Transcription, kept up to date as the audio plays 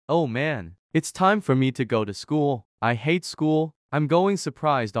Oh man, it's time for me to go to school. I hate school. I'm going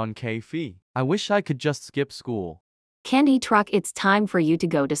surprised on K-Fi. I wish I could just skip school. Candy Truck, it's time for you to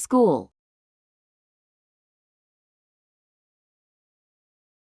go to school.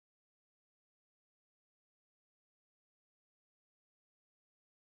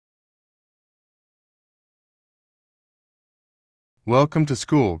 Welcome to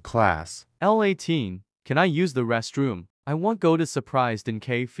school, class. L18, can I use the restroom? I want go to surprised in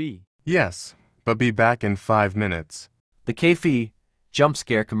K-Fi. Yes, but be back in 5 minutes. The K-Fi jump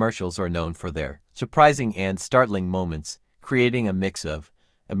scare commercials are known for their surprising and startling moments, creating a mix of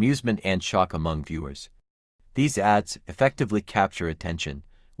amusement and shock among viewers. These ads effectively capture attention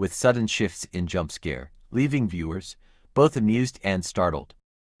with sudden shifts in jump scare, leaving viewers both amused and startled.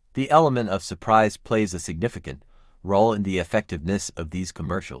 The element of surprise plays a significant role in the effectiveness of these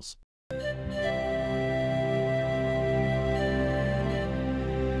commercials.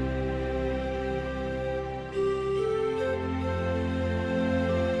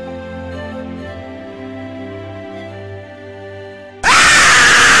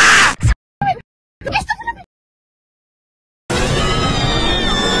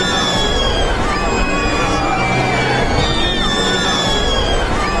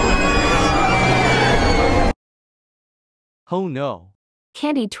 Oh no.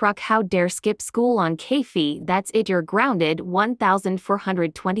 Candy Truck, how dare skip school on K-Fi? That's it, you're grounded.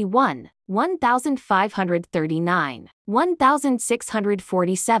 1421, 1539,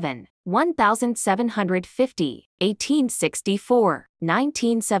 1647, 1750, 1864,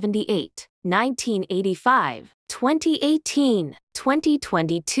 1978, 1985, 2018,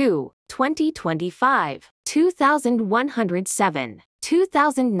 2022, 2025, 2107,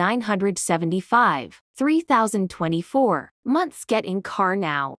 2975, 3024. Months. Get in car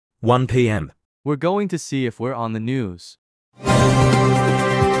now. 1 p.m. We're going to see if we're on the news.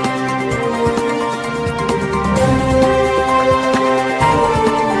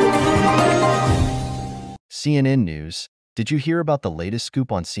 CNN News. Did you hear about the latest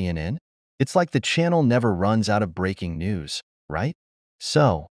scoop on CNN? It's like the channel never runs out of breaking news, right?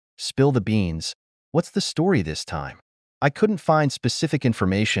 So, spill the beans. What's the story this time? I couldn't find specific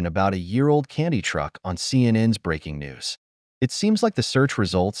information about a year-old candy truck on CNN's breaking news. It seems like the search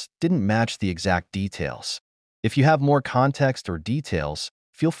results didn't match the exact details. If you have more context or details,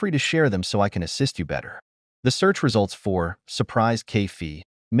 feel free to share them so I can assist you better. The search results for Surprise K-Fi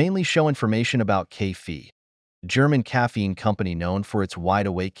mainly show information about K-Fi, German caffeine company known for its Wide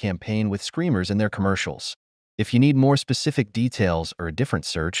Awake campaign with screamers in their commercials. If you need more specific details or a different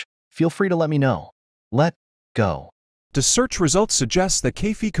search, feel free to let me know. Let go. The search results suggest that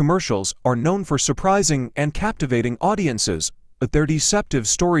K-Fi commercials are known for surprising and captivating audiences with their deceptive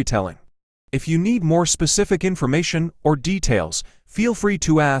storytelling. If you need more specific information or details, feel free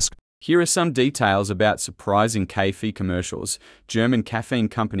to ask. Here are some details about surprising K-Fi commercials. German caffeine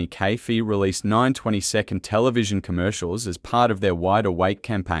company K-Fi released 9 20-second television commercials as part of their Wide Awake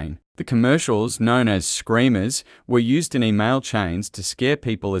campaign. The commercials, known as screamers, were used in email chains to scare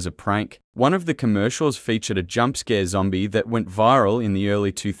people as a prank. One of the commercials featured a jump scare zombie that went viral in the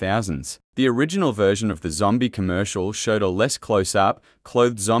early 2000s. The original version of the zombie commercial showed a less close-up,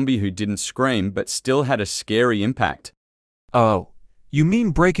 clothed zombie who didn't scream but still had a scary impact. Oh, you mean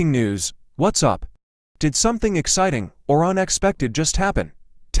breaking news? What's up? Did something exciting or unexpected just happen?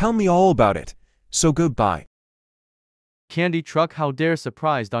 Tell me all about it. So goodbye. Candy Truck, how dare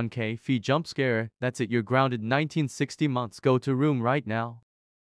surprised on K-Fi jump scare. That's it, you're grounded. 1960 months. Go to room right now.